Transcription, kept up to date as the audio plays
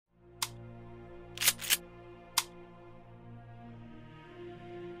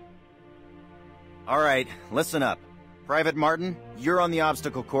Alright, listen up. Private Martin, you're on the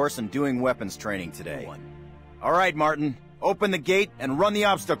obstacle course and doing weapons training today. Alright, Martin, open the gate and run the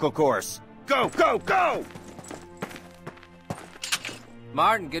obstacle course. Go, go, go!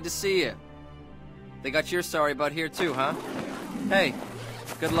 Martin, good to see you. They got your sorry butt here too, huh? Hey,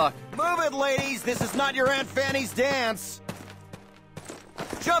 good luck. Move it, ladies! This is not your Aunt Fanny's dance!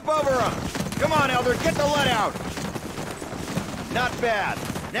 Jump over him! Come on, Elder, get the lead out! Not bad.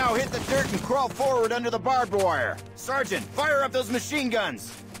 Now hit the dirt and crawl forward under the barbed wire. Sergeant, fire up those machine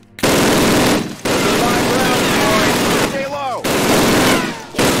guns! 5 rounds, boys! Stay low!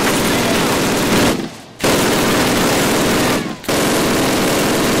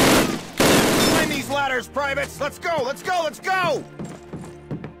 Climb these ladders, privates! Let's go, let's go, let's go!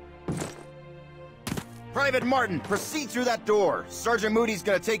 Private Martin, proceed through that door. Sergeant Moody's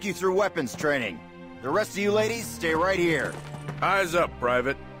gonna take you through weapons training. The rest of you ladies, stay right here. Eyes up,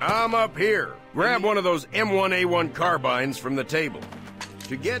 Private. I'm up here. Grab one of those M1A1 carbines from the table.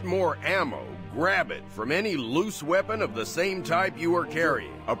 To get more ammo, grab it from any loose weapon of the same type you are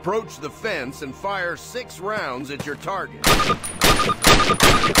carrying. Approach the fence and fire 6 rounds at your target. All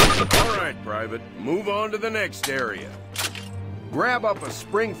right, Private. Move on to the next area. Grab up a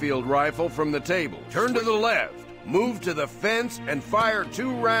Springfield rifle from the table. Turn to the left. Move to the fence and fire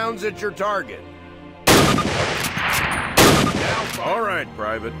 2 rounds at your target. All right,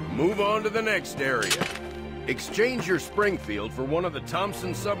 Private. Move on to the next area. Exchange your Springfield for one of the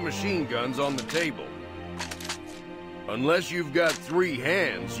Thompson submachine guns on the table. Unless you've got 3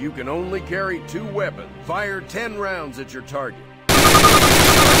 hands, you can only carry 2 weapons. Fire 10 rounds at your target.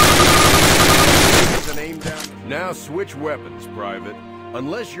 And aim down. Now switch weapons, Private.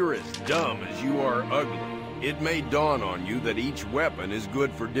 Unless you're as dumb as you are ugly, it may dawn on you that each weapon is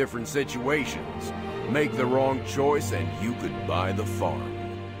good for different situations. Make the wrong choice and you could buy the farm.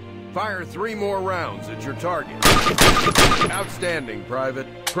 Fire 3 more rounds at your target. Outstanding,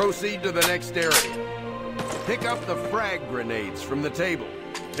 Private. Proceed to the next area. Pick up the frag grenades from the table.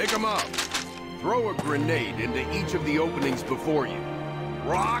 Pick them up. Throw a grenade into each of the openings before you.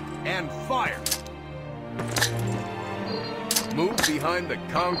 Rock and fire. Move behind the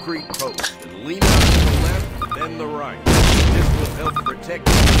concrete post and lean out to the left, then the right. This will help protect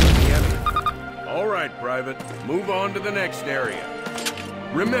you from the enemy. All right, Private. Move on to the next area.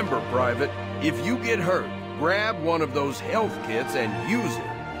 Remember, Private, if you get hurt, grab one of those health kits and use it.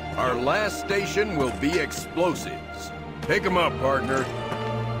 Our last station will be explosives. Pick 'em up, partner.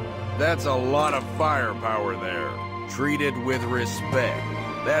 That's a lot of firepower there. Treat it with respect.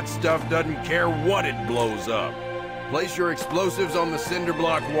 That stuff doesn't care what it blows up. Place your explosives on the cinder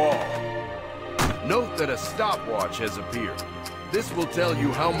block wall. Note that a stopwatch has appeared. This will tell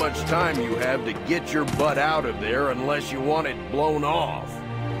you how much time you have to get your butt out of there unless you want it blown off.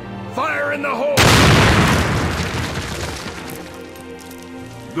 Fire in the hole!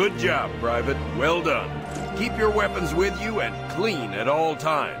 Good job, Private. Well done. Keep your weapons with you and clean at all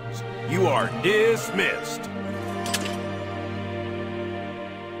times. You are dismissed.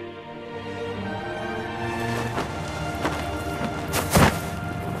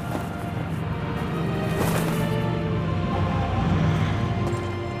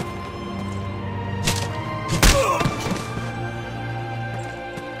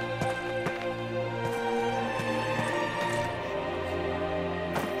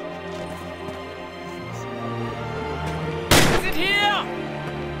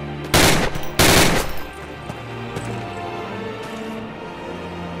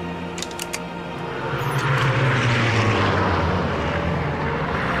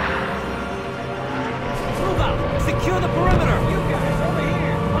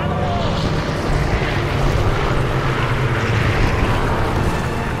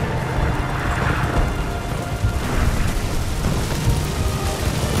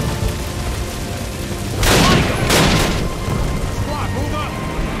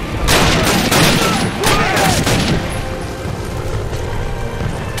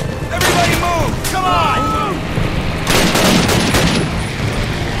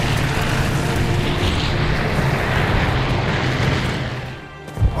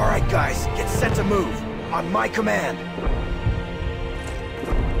 My command.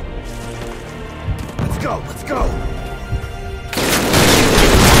 Let's go, let's go.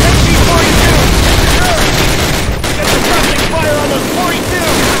 MG-42! Get the suppressing fire on those 42!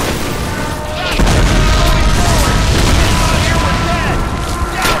 Here we're dead!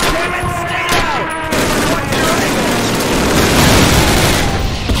 Down, damn it! Stay down! Watch your angle!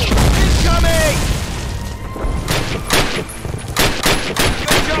 Incoming!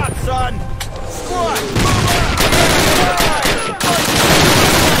 Good shot, son! Squad! Move up!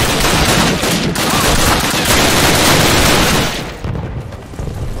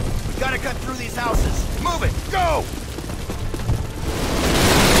 We gotta cut through these houses. Move it! Go!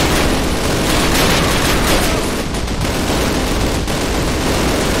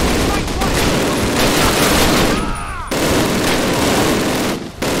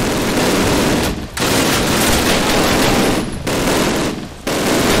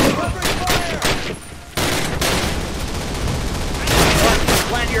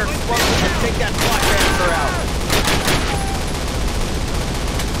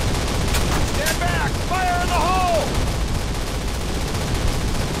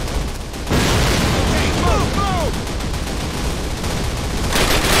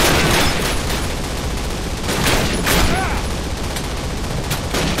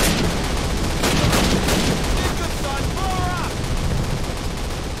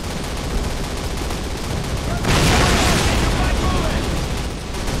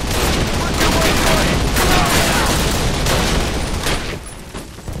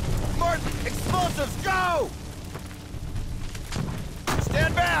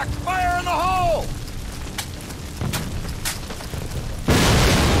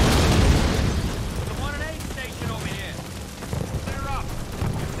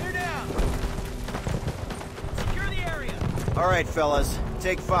 Alright, fellas.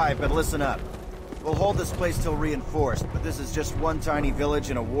 Take 5, but listen up. We'll hold this place till reinforced, but this is just one tiny village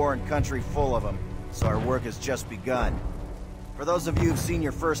in a warring country full of them, so our work has just begun. For those of you who've seen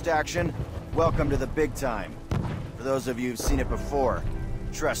your first action, welcome to the big time. For those of you who've seen it before,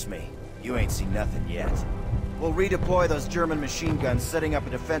 trust me, you ain't seen nothing yet. We'll redeploy those German machine guns, setting up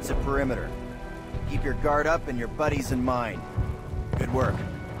a defensive perimeter. Keep your guard up and your buddies in mind. Good work.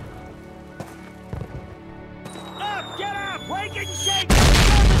 Up! Get up! Wake and shake! The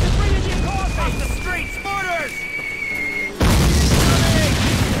Germans are bringing you coffee! Off the streets! Mortars!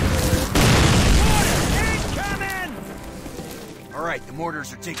 Incoming! Alright, the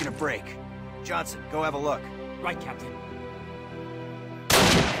mortars are taking a break. Johnson, go have a look. Right, Captain.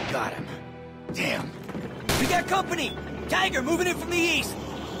 Got him. Damn. We got company! Tiger moving in from the east!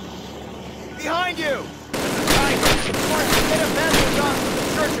 Behind you! Tiger! Martin, get a bandage on from the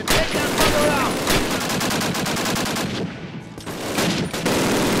church and take that mother out!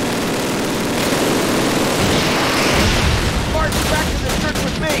 March back to the church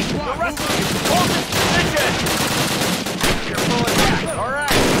with me! The rest of you, hold this position! You're pulling back,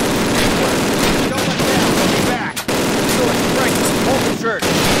 alright? Don't let down, we'll be back! So it's Franklin, hold the church!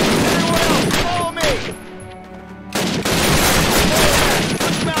 Everyone else, follow me!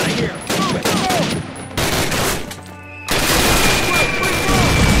 Push him out of here! Move it! Move!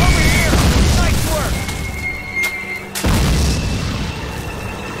 Over here! Nice work!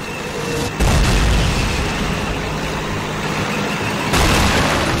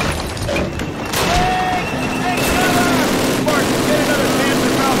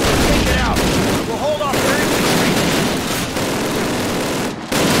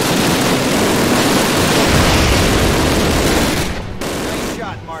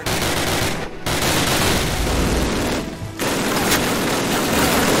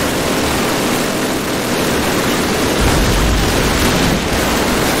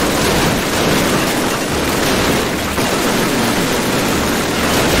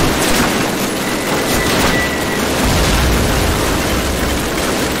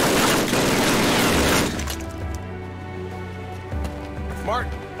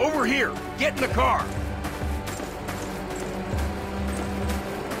 Martin, over here! Get in the car!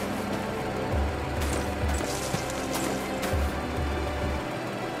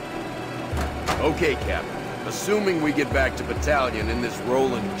 Okay, Captain. Assuming we get back to battalion in this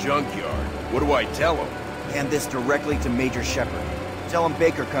rolling junkyard, what do I tell him? Hand this directly to Major Shepard. Tell him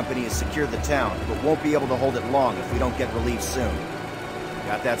Baker Company has secured the town, but won't be able to hold it long if we don't get relief soon.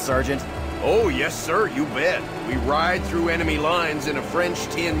 Got that, Sergeant? Oh, yes, sir, you bet. We ride through enemy lines in a French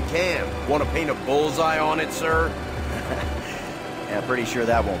tin can. Want to paint a bullseye on it, sir? Yeah, pretty sure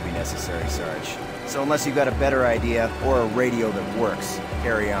that won't be necessary, Sarge. So unless you've got a better idea, or a radio that works,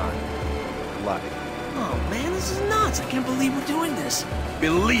 carry on. Good luck. Oh man, this is nuts! I can't believe we're doing this!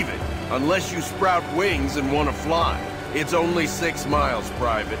 Believe it, unless you sprout wings and want to fly. It's only 6 miles,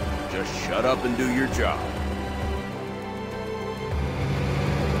 Private. Just shut up and do your job.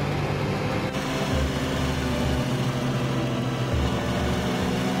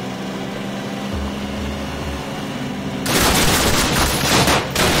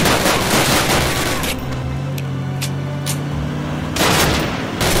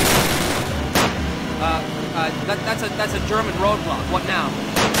 That's a German roadblock. What now?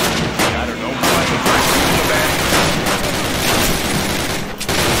 I don't know, but the track in the back.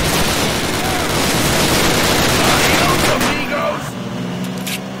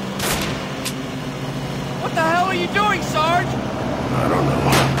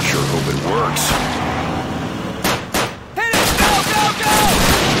 works. Hit it! Go, go, go!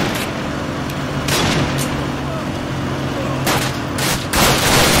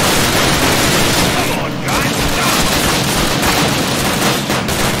 Come on, guys, stop!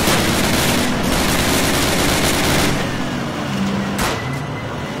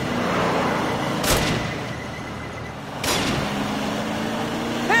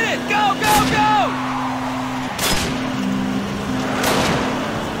 Hit it! Go, go, go!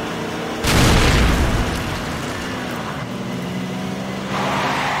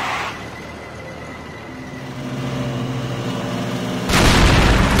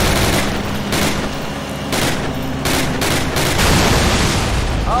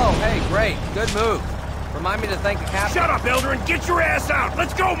 Oh, hey, great. Good move. Remind me to thank the captain. Shut up, Elder, and get your ass out!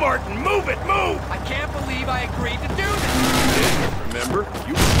 Let's go, Martin! Move it, move! I can't believe I agreed to do this! Remember,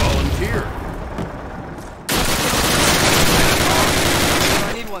 you volunteered.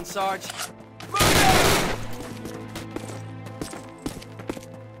 I need one, Sarge.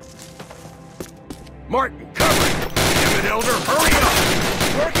 Martin, cover it! Damn it, Elder, hurry up!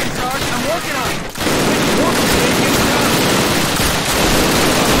 Working, Sarge. I'm working on it.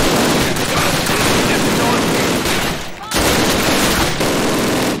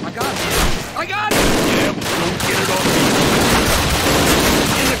 I got it! Yeah, but don't get it on me.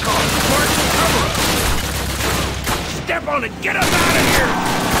 In the car, Martin, cover us! Step on it, get us out of here!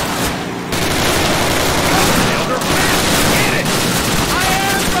 Come on, Elder, fast, get it! I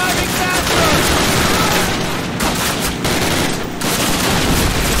am driving faster!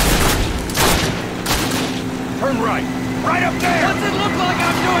 Turn right, right up there! What's it look like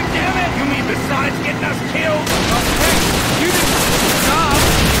I'm doing, damn it? You mean besides getting us killed? Hey, you did a good job.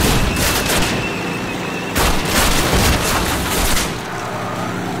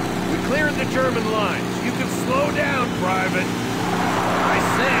 We cleared the German lines. You can slow down, Private. I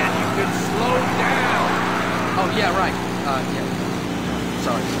said you can slow down. Oh, yeah, right. Yeah.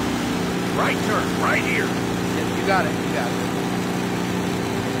 Sorry. Right turn, right here. Yeah, you got it, you got it.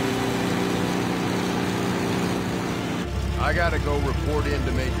 I gotta go report in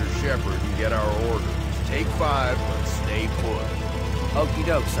to Major Shepard and get our orders. Take 5, but stay put. Okie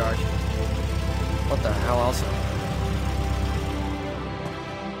doke, Sarge. What the hell also?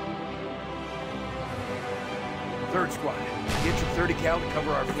 Third squad, get your 30 cal to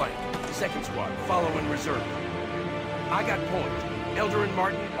cover our flank. Second squad, follow in reserve. I got point. Elder and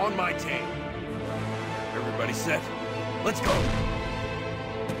Martin on my team. Everybody set? Let's go.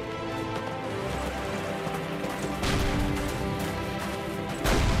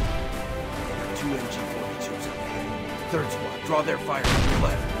 Two MG-42s up ahead. Third squad, draw their fire from your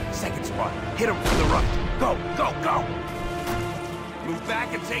left. Second squad, hit them from the right. Go, go, go! Move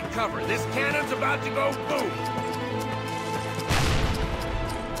back and take cover. This cannon's about to go boom!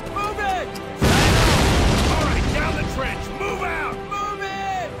 Move it! All right, down the trench. Move out! Move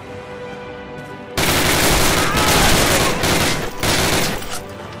it!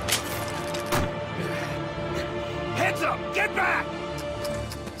 Heads up! Get back!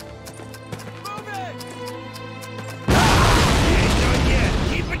 Move it! We ain't done yet.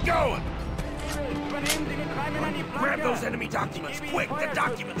 Keep it going! Grab those enemy documents, quick! The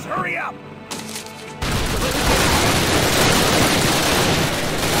documents! Hurry up!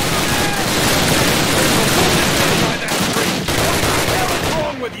 What's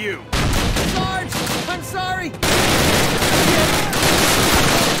wrong with you? Sarge! I'm sorry!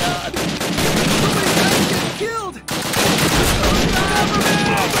 Somebody's getting killed! Move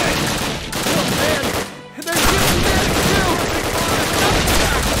it! Oh, man! They're shooting medics, too!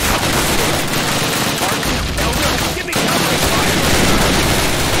 Elder, give me covering fire!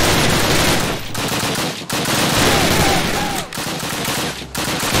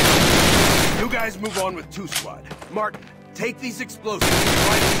 You guys move on with 2 squad. Martin, take these explosives and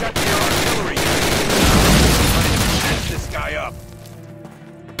try to shut their artillery. Try to catch this guy up.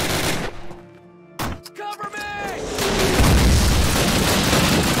 Cover me!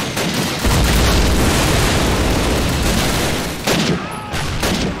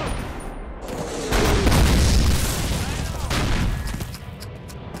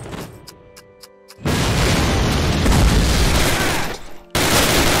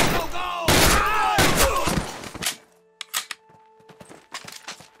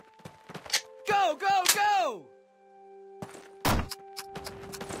 Go, go, go!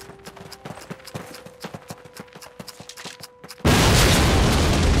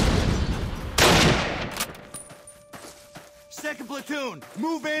 Second platoon,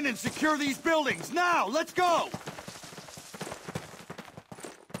 move in and secure these buildings. Now, let's go!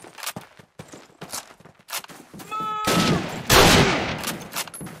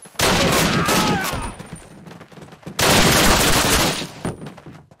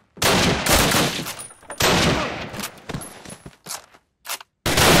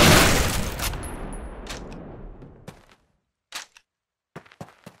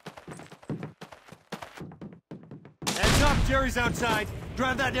 Jerry's outside.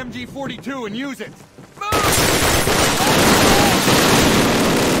 Grab that MG-42 and use it.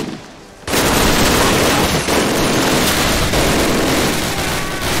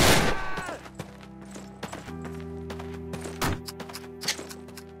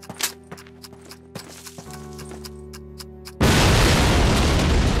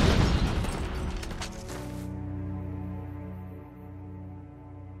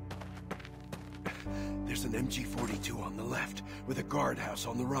 There's an MG-42 on the left, with a guardhouse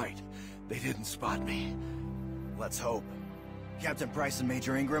on the right. They didn't spot me. Let's hope. Captain Price and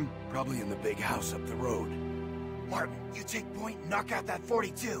Major Ingram? Probably in the big house up the road. Martin, you take point and knock out that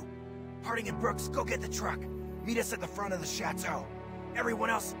 42. Harding and Brooks, go get the truck. Meet us at the front of the chateau. Everyone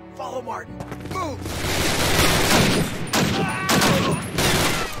else, follow Martin. Move!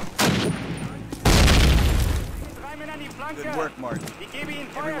 Good work, Martin.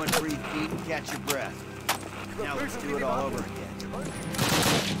 Everyone breathe deep and catch your breath. Now let's do it all over again.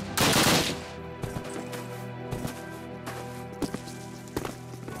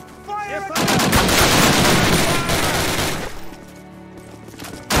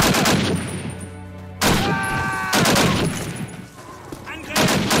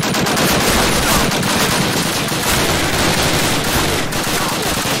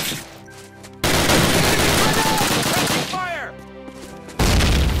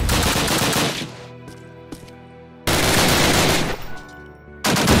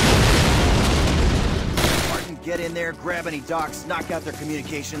 Get in there, grab any docks, knock out their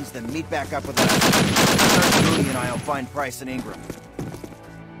communications, then meet back up with us. Sergeant Mooney and I'll find Price and Ingram.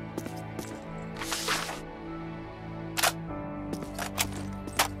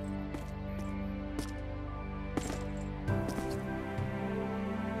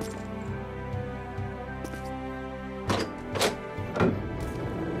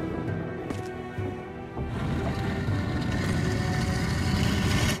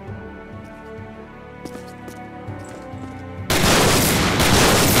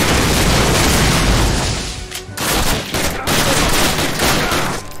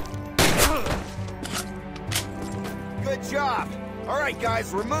 Good job! All right,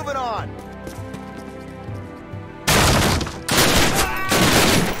 guys, we're moving on!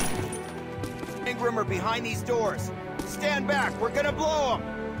 Ingram are behind these doors. Stand back, we're gonna blow them!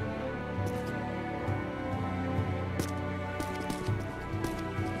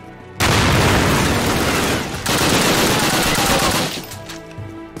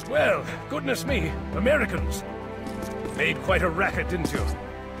 Well, goodness me, Americans. Made quite a racket, didn't you?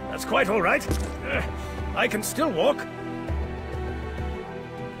 That's quite all right. I can still walk.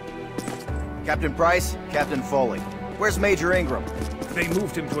 Captain Price, Captain Foley. Where's Major Ingram? They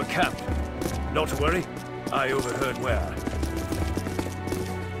moved him to a camp. Not to worry, I overheard where.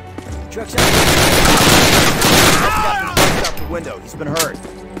 Truck's out. Captain Price out the window. He's been hurt.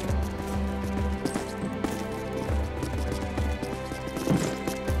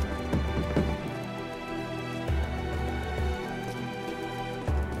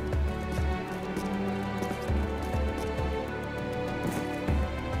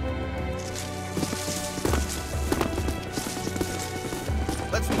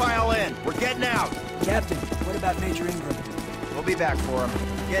 Let's pile in. We're getting out. Captain, what about Major Ingram? We'll be back for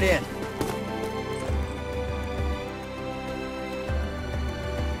him. Get in.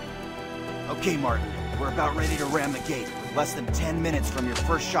 Okay, Martin. We're about ready to ram the gate. Less than 10 minutes from your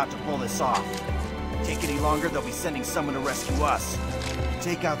first shot to pull this off. Take any longer, they'll be sending someone to rescue us.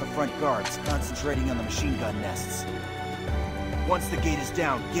 Take out the front guards, concentrating on the machine gun nests. Once the gate is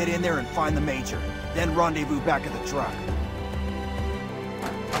down, get in there and find the Major. Then rendezvous back at the truck.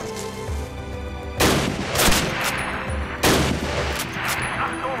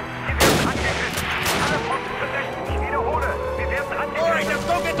 Alright, now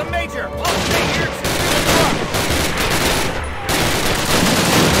go get the Major! I'll stay here and secure the truck!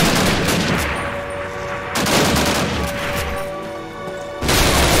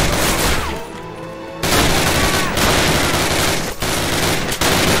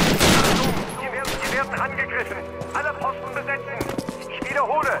 Wir werden angegriffen. Alle Posten besetzen. Ich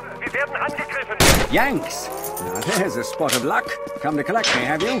wiederhole, wir werden angegriffen. Yanks! Now there's a spot of luck. Come to collect me,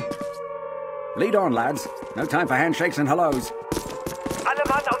 have you? Lead on, lads. No time for handshakes and hellos. Alle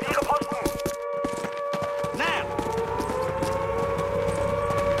Mann auf ihre Posten. Now!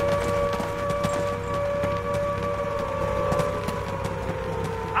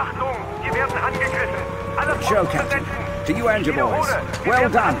 Achtung, wir werden angegriffen. Alle Good show, Posten Captain. besetzen. To you and your boys. Wiederhole, wir Well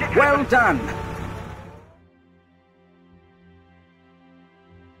werden done, angegriffen. well done.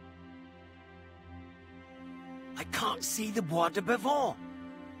 I can't see the Bois de Bavon.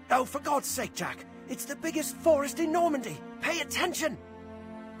 Oh, for God's sake, Jack. It's the biggest forest in Normandy. Pay attention!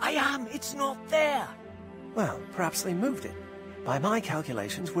 I am. It's not there. Well, perhaps they moved it. By my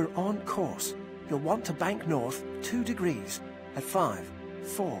calculations, we're on course. You'll want to bank north 2 degrees at 5,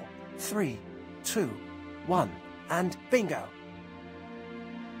 4, 3, 2, 1, and bingo.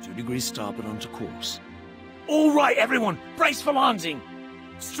 2 degrees starboard onto course. All right, everyone. Brace for landing.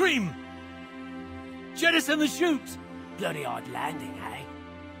 Stream. Jettison the chute. Bloody hard landing, eh?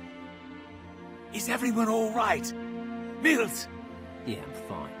 Is everyone all right? Mills? Yeah, I'm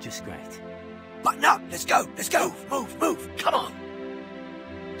fine. Just great. Button up. Let's go. Let's go. Move. Come on.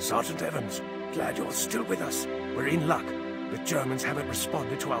 Sergeant Evans, glad you're still with us. We're in luck. The Germans haven't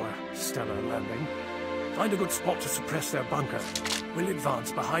responded to our stellar landing. Find a good spot to suppress their bunker. We'll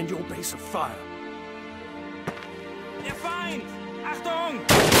advance behind your base of fire. Der Feind! Achtung!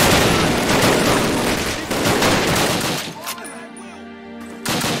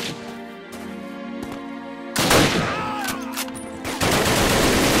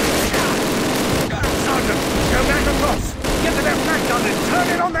 Sergeant, go back across. Get to their flank gun and turn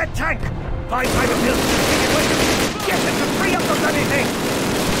it on that tank. Find private Mills and take it with you. Get them to free up the bloody thing.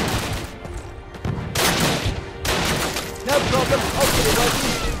 No problem. Hopefully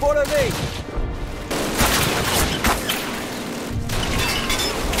working. Follow me.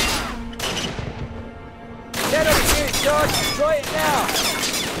 Get up here, George. Try it now.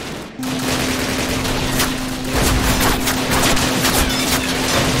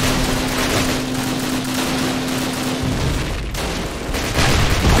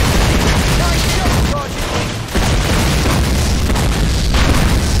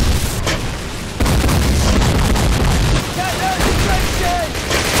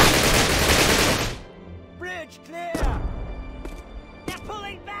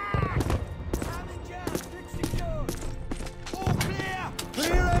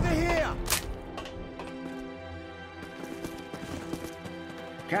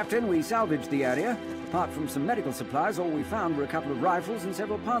 Captain, we salvaged the area. Apart from some medical supplies, all we found were a couple of rifles and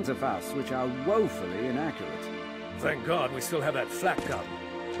several Panzerfausts, which are woefully inaccurate. Thank God we still have that flak gun.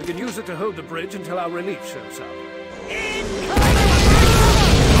 We can use it to hold the bridge until our relief shows up.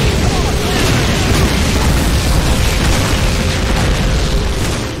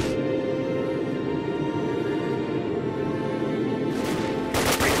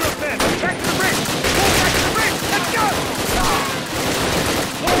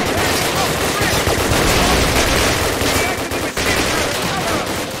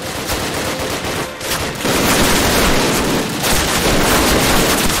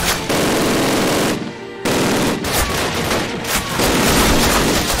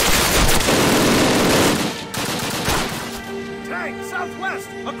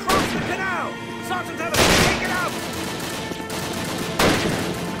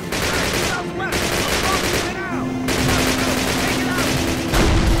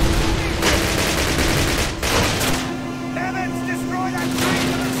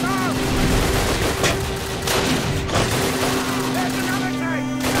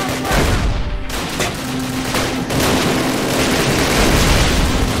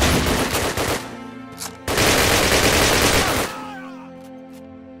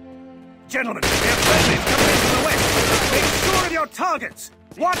 Gentlemen, we have friendlies coming in from the west. Make sure of your targets.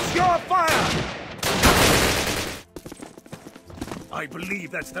 Watch your fire! I believe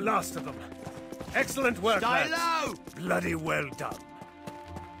that's the last of them. Excellent work, lads. low! Bloody well done.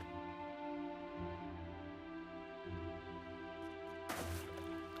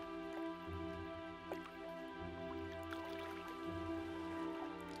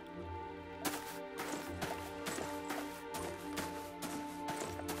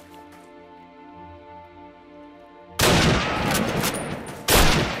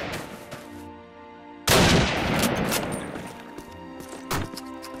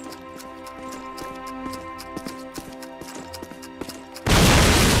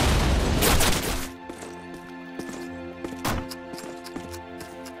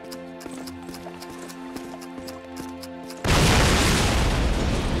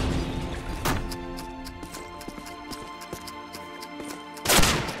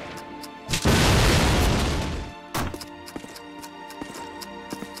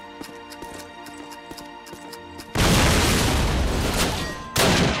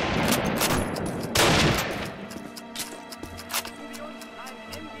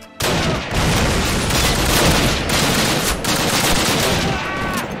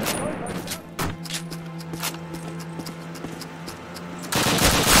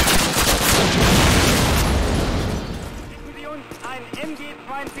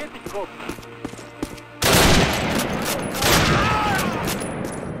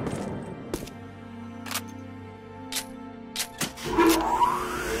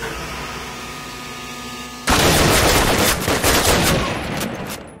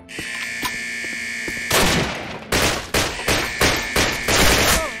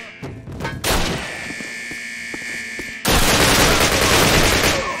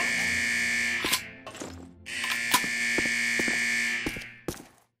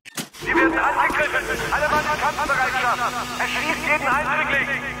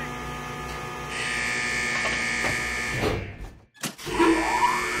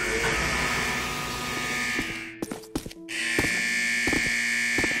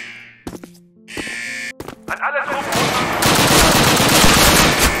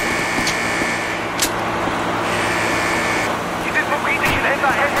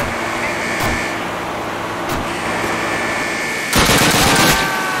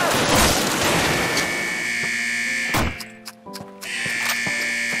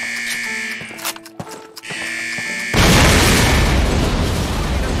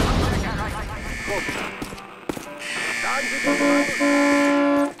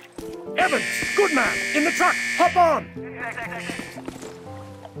 Good man! In the truck! Hop on!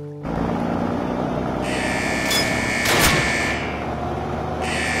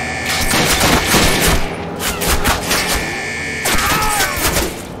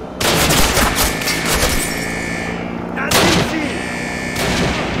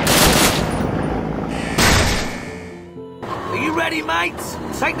 Ready, mates?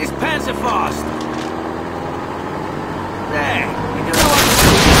 Take this panzer fast. There. You can know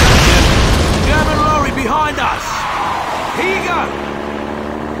German lorry behind us. Here you go.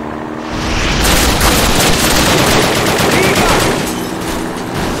 Here you go.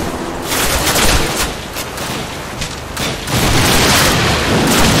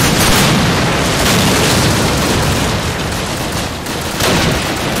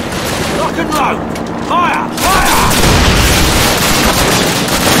 Lock and load. Fire! Fire!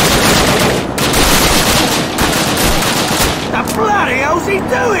 The bloody hell's he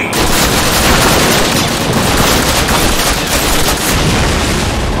doing?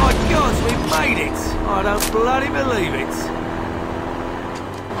 My God, we've made it. I don't bloody believe it.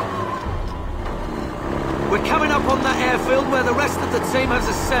 We're coming up on that airfield where the rest of the team has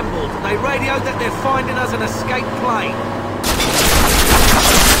assembled. They radioed that they're finding us an escaped plane.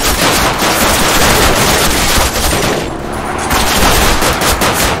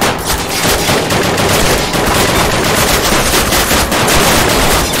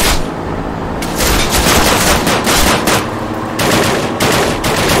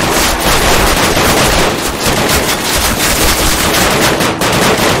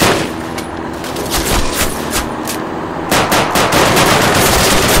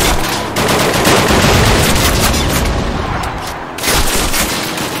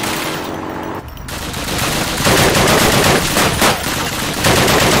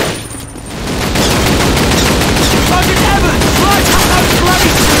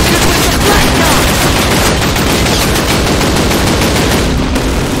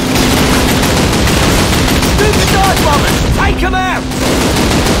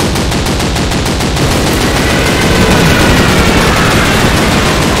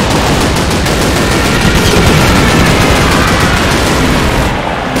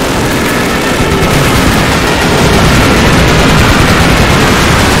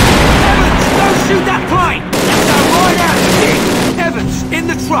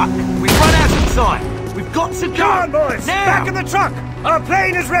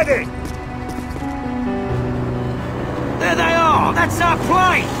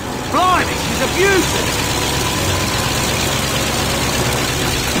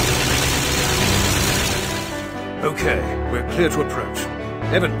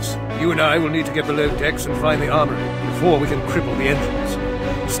 I will need to get below decks and find the armory before we can cripple the entrance.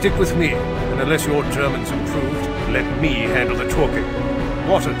 Stick with me, and unless your German's improved, let me handle the talking.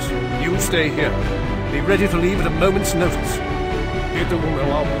 Waters, you stay here. Be ready to leave at a moment's notice. Bitte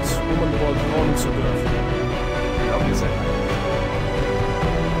Erlaubnis, an Bord kommen zu dürfen. Glauben Sie.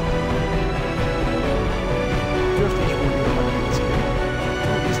 Dürfte ich wohl Ihre Erlaubnis geben?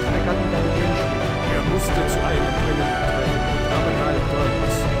 Du bist vergangen deine Wünsche. Musste zu einem bringen, aber halt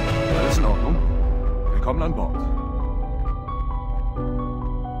Deutsch. Alles in Ordnung. Willkommen an Bord.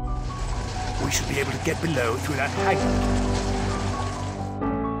 We should be able to get below through that hangar.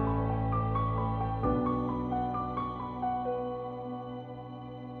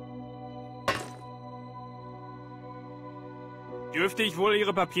 Dürfte ich wohl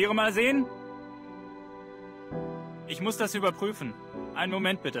Ihre Papiere mal sehen? Ich muss das überprüfen. Einen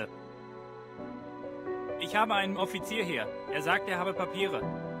Moment bitte. Ich habe einen Offizier hier. Er sagt, er habe Papiere.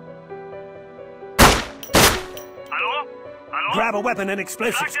 Hallo? Hallo? Grab a weapon and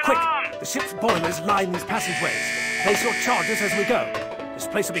explosives, quick! The ship's boilers line these passageways. Place your charges as we go. This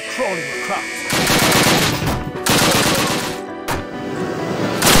place will be crawling with craft.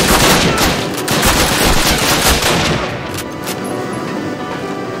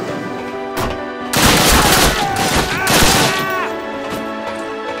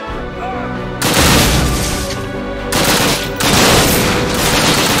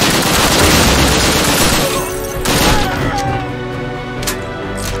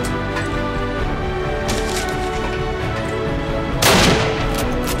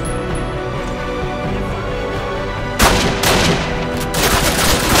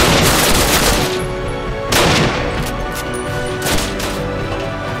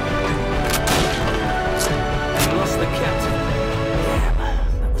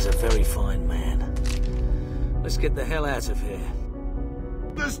 Get the hell out of here.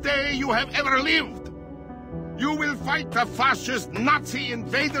 This day you have ever lived. You will fight the fascist Nazi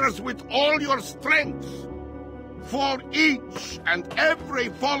invaders with all your strength. For each and every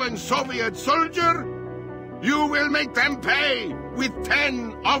fallen Soviet soldier, you will make them pay with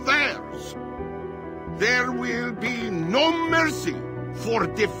 10 of theirs. There will be no mercy for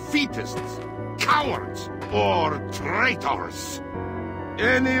defeatists, cowards, or traitors.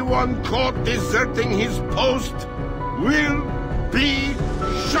 Anyone caught deserting his post will be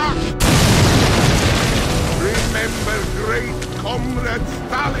shot. Remember great Comrade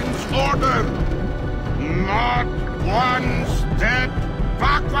Stalin's order. Not one step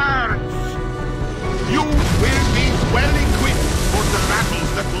backwards. You will be well equipped for the battles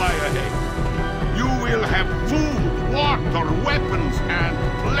that lie ahead. You will have food, water, weapons, and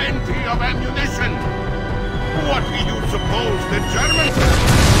plenty of ammunition. What do you suppose the Germans have?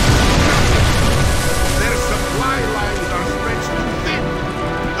 Their supply lines are stretched too thin.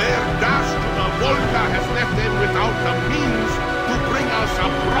 Their dash to the Volga has left them without the means to bring us a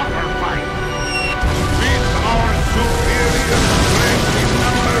proper fight. With our superior strength in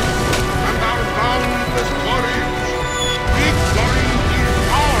numbers and our boundless courage, victory is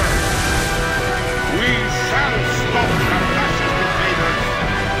ours. We shall stop the fascist invaders.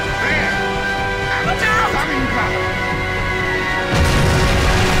 There! At Stalingrad!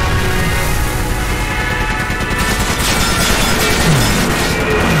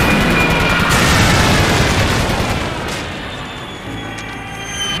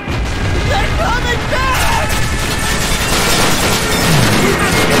 They're coming back! We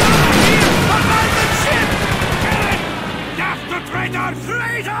must get out of here! Behind the ship! Get it! Death to traitors!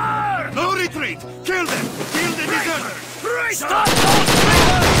 Traitor! No retreat! Kill them! Kill the deserters! Stop those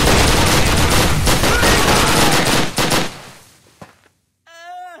traitors!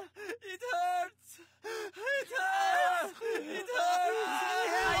 It hurts! It hurts! It hurts!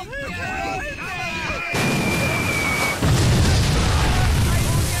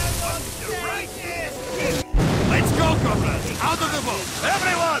 Let's go, comrades! Out of the boat!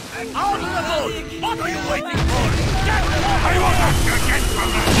 Everyone! Out of the boat! What are you waiting for? Get off! I will ask you again,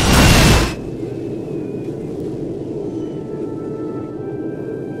 comrades!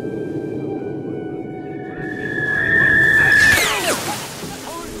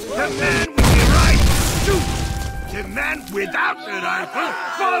 The man with the rifle, shoot! The man without the rifle,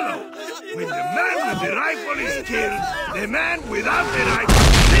 follow! When the man with the rifle is killed, the man without the rifle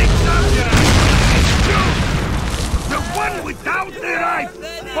picks up the rifle and shoots! The one without the rifle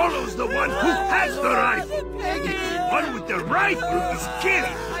follows the one who has the rifle! The one with the rifle is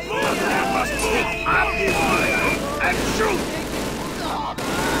killed! The man must pick up his rifle and shoot!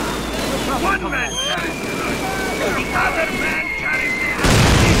 One man carries the rifle, the other man carries the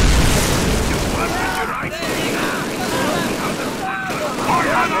ammunition. The one with the rifle is the other one.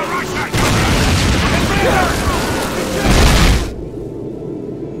 Fire the Russian!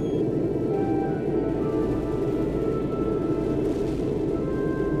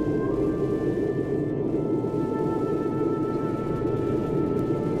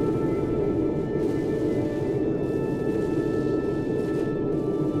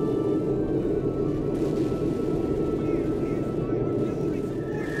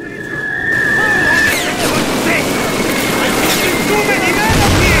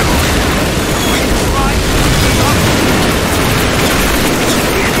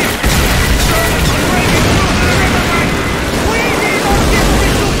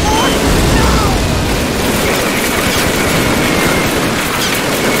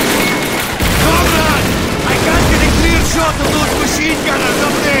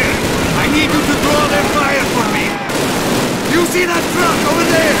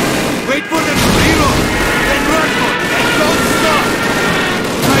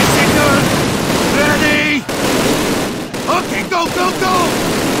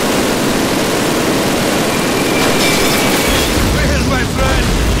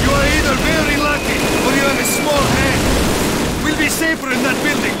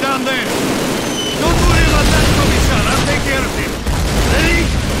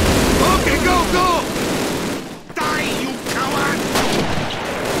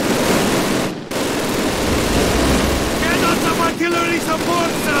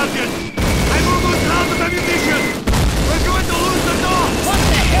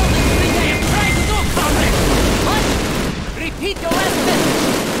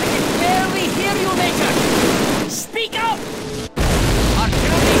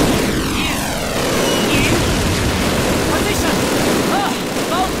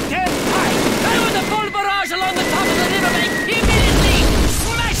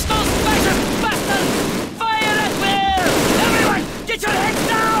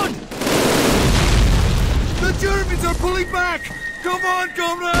 Germans are pulling back! Come on,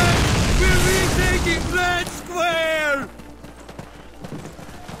 comrades! We're retaking Red Square!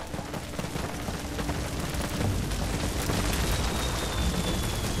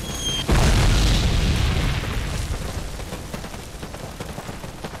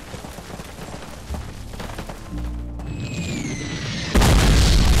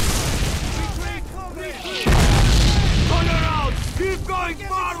 Turn around! Keep going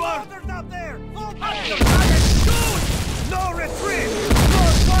forward! Up there! No retreat!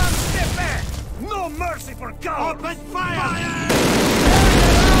 Not one step back! No mercy for cowards! Open fire!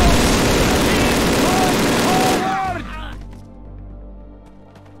 Forward!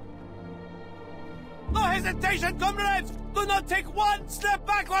 No hesitation, comrades! Do not take one step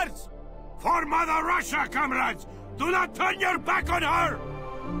backwards! For Mother Russia, comrades! Do not turn your back on her!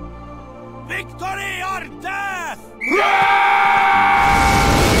 Victory or death!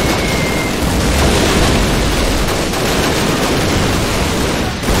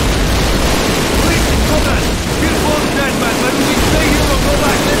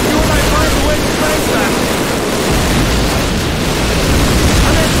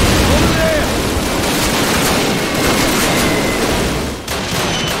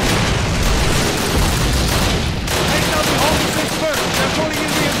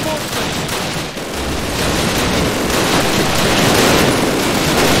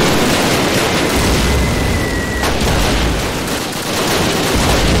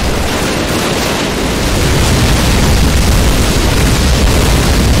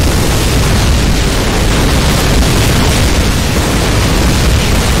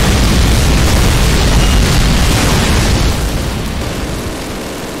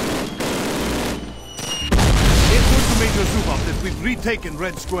 We've retaken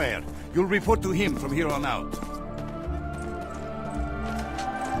Red Square. You'll report to him from here on out.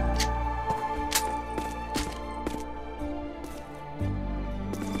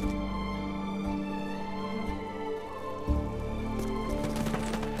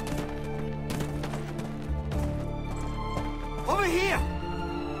 Over here!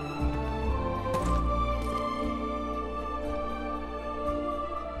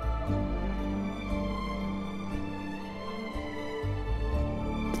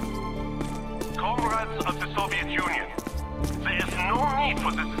 Comrades of the Soviet Union, there is no need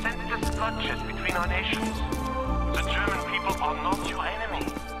for this senseless bloodshed between our nations. The German people are not your enemy.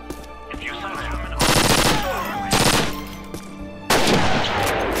 If you surrender...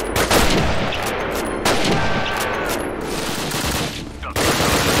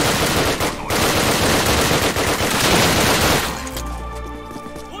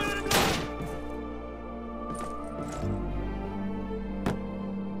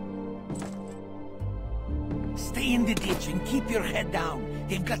 Stay in the ditch and keep your head down.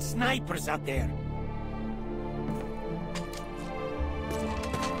 They've got snipers out there.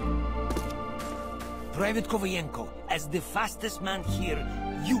 Private Kovalenko, as the fastest man here,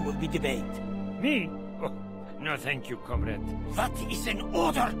 you will be debated. Me? Oh, no thank you, comrade. That is an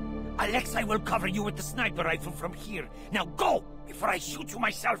order! Alexei will cover you with the sniper rifle from here. Now go, before I shoot you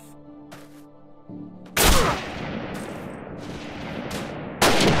myself!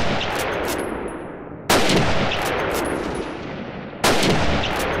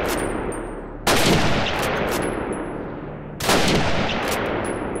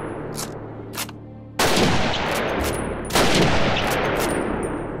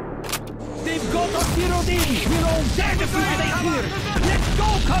 We're all dead if we stay here! Let's go,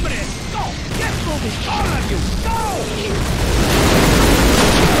 comrades! Go! Get moving! All of you! Go!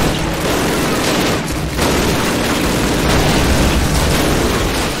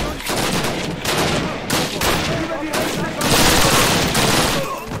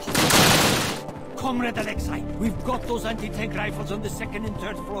 Comrade Alexei, we've got those anti-tank rifles on the second and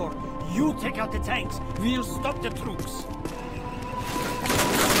third floor. You take out the tanks. We'll stop the troops.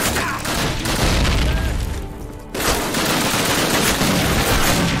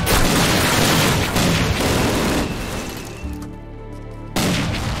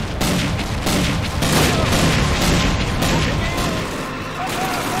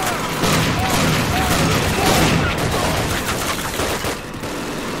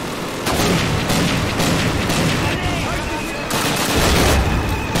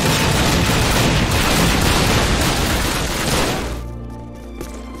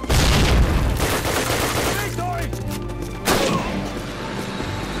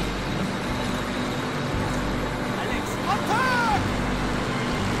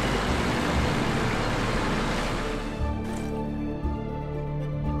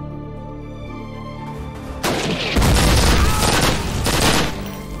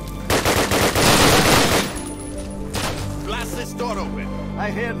 I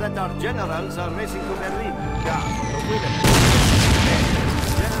hear that our generals are racing to Berlin. Yeah, the women.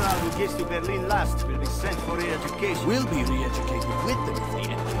 The general who gets to Berlin last will be sent for re-education. We'll be re-educated with them if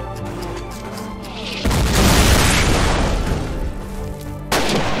needed.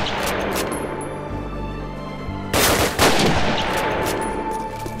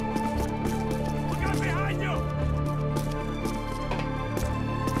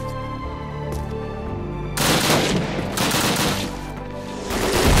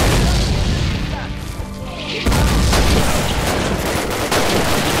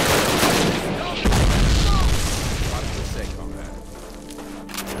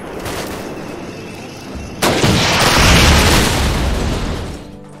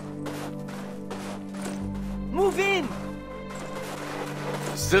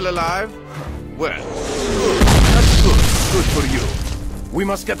 Still alive? Well, good. That's good. Good for you. We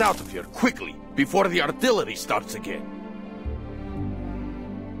must get out of here, quickly, before the artillery starts again.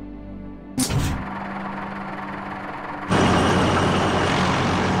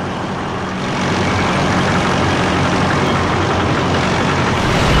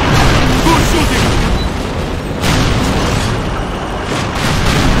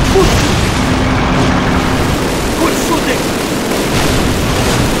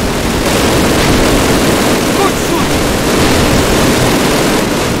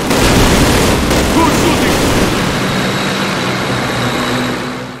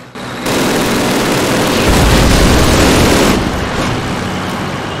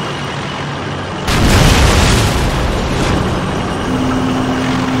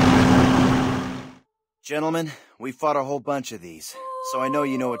 Gentlemen, we fought a whole bunch of these, so I know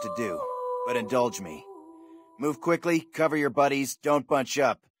you know what to do. But indulge me. Move quickly, cover your buddies, don't bunch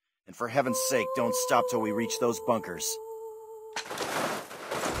up. And for heaven's sake, don't stop till we reach those bunkers.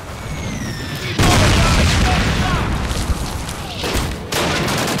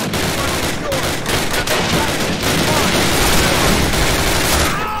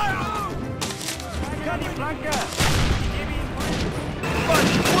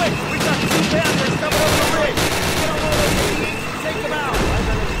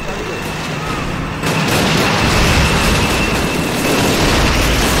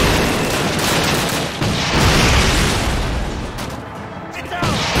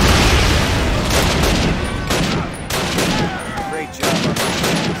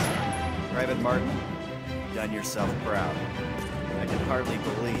 Yourself proud. I can hardly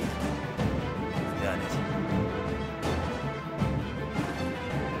believe you've done it.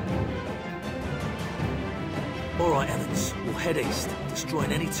 All right, Evans. We'll head east,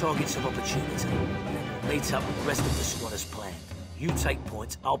 destroying any targets of opportunity. Then we'll meet up with the rest of the squad as planned. You take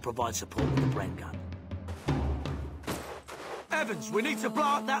points, I'll provide support with the Bren gun. Evans, we need to blow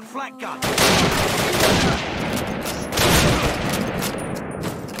up that flak gun.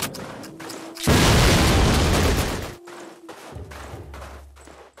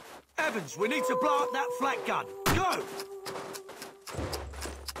 Evans, we need to blow up that flak gun. Go!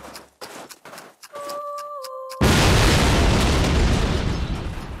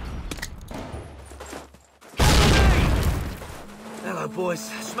 Hello, boys.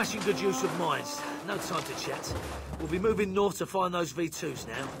 Smashing good use of mines. No time to chat. We'll be moving north to find those V2s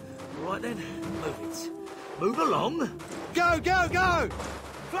now. All right then, move it. Move along. Go, go, go!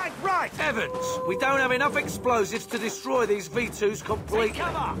 Flank right! Evans, we don't have enough explosives to destroy these V2s completely. Take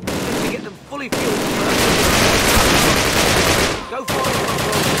cover! We need to get them fully fueled first. Go for it,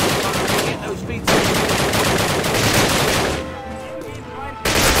 get those V2s.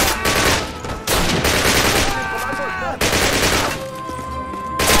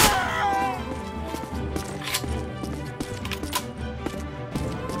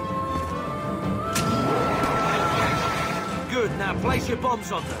 Good, now place your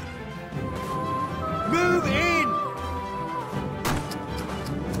bombs on them. Move in!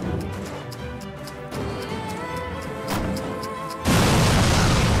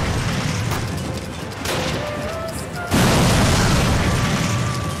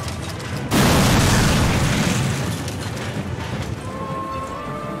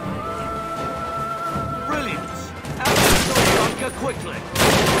 Brilliant! Out of the bunker quickly.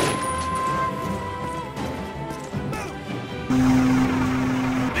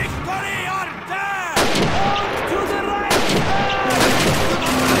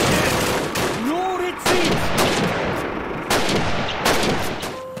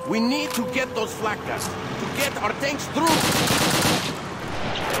 We need to get those flak guns, to get our tanks through.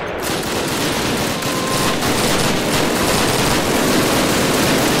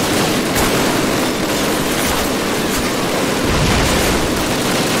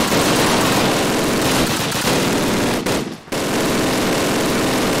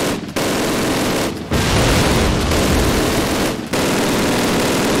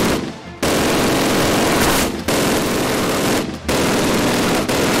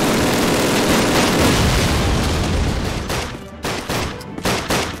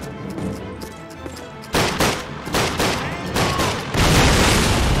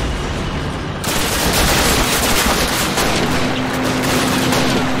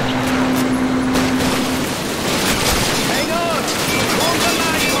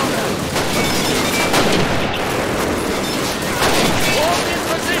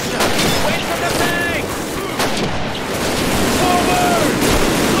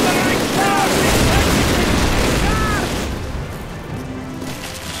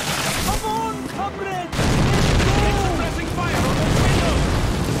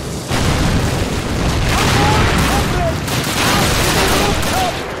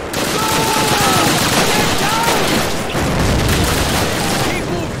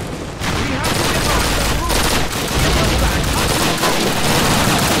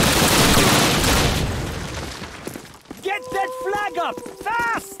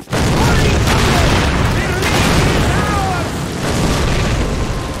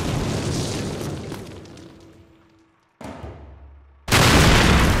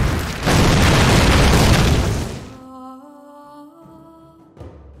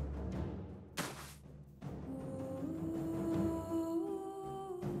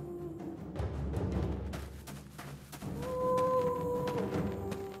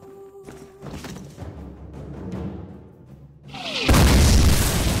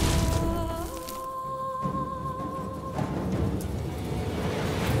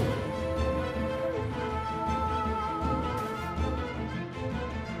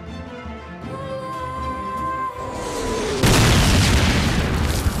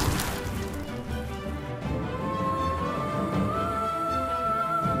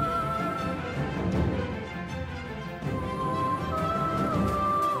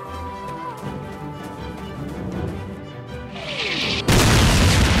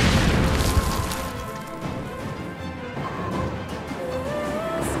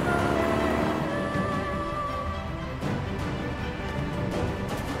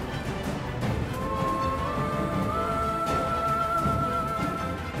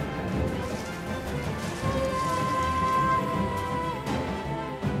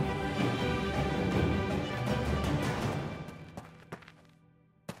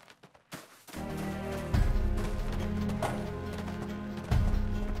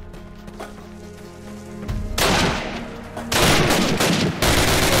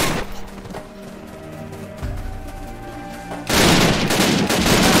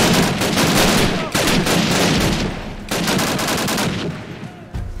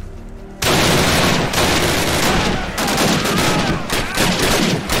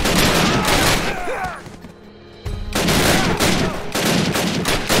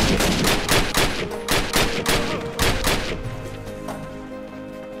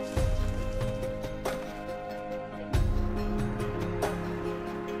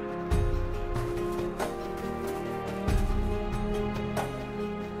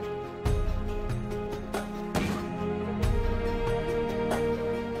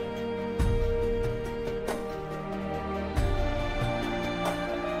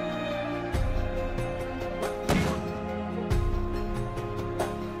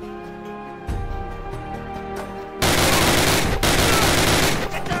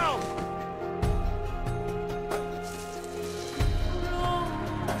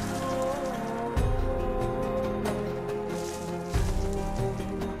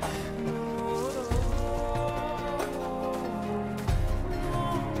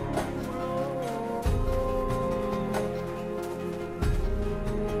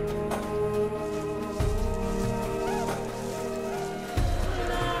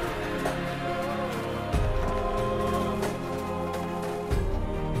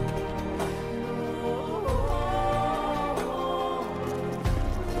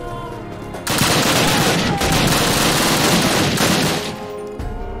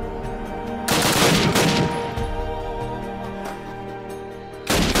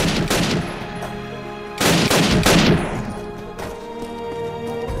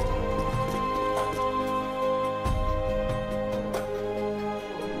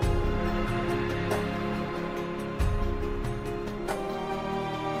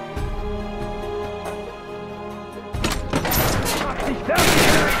 nicht fertig!